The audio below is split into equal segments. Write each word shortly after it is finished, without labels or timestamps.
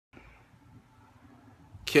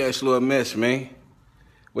Cash little mess, man.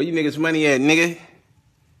 Where you niggas money at, nigga?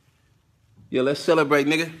 Yo, let's celebrate,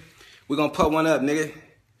 nigga. We gonna put one up, nigga. You know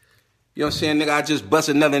what I'm saying, nigga? I just bust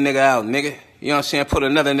another nigga out, nigga. You know what I'm saying? Put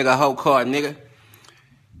another nigga whole card, nigga.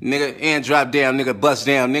 Nigga, and drop down, nigga, bust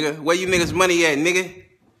down, nigga. Where you niggas money at, nigga?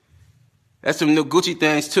 That's some new Gucci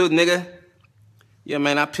things too, nigga. Yeah,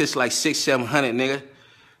 man, I pissed like 600-700, nigga. You know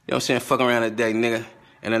what I'm saying? Fuck around today, nigga.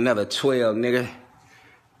 And another 12, nigga. You know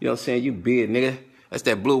what I'm saying? You big, nigga. That's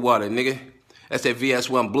that blue water, nigga. That's that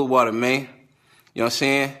VS1 blue water, man. You know what I'm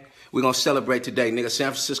saying? We gonna celebrate today, nigga.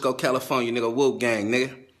 San Francisco, California, nigga. Whoop gang,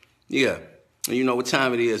 nigga. Yeah. And you know what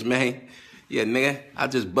time it is, man. Yeah, nigga. I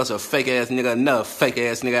just bust a fake ass nigga, another fake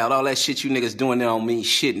ass nigga out. All that shit you niggas doing there don't mean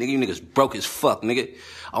shit, nigga. You niggas broke as fuck, nigga.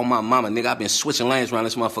 On my mama, nigga. I been switching lanes around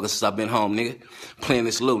this motherfucker since I been home, nigga. Playing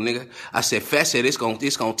this loop, nigga. I said, Fat said it's gonna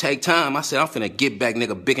take time. I said, I'm finna get back,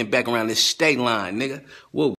 nigga, bigging back around this state line, nigga. Whoa.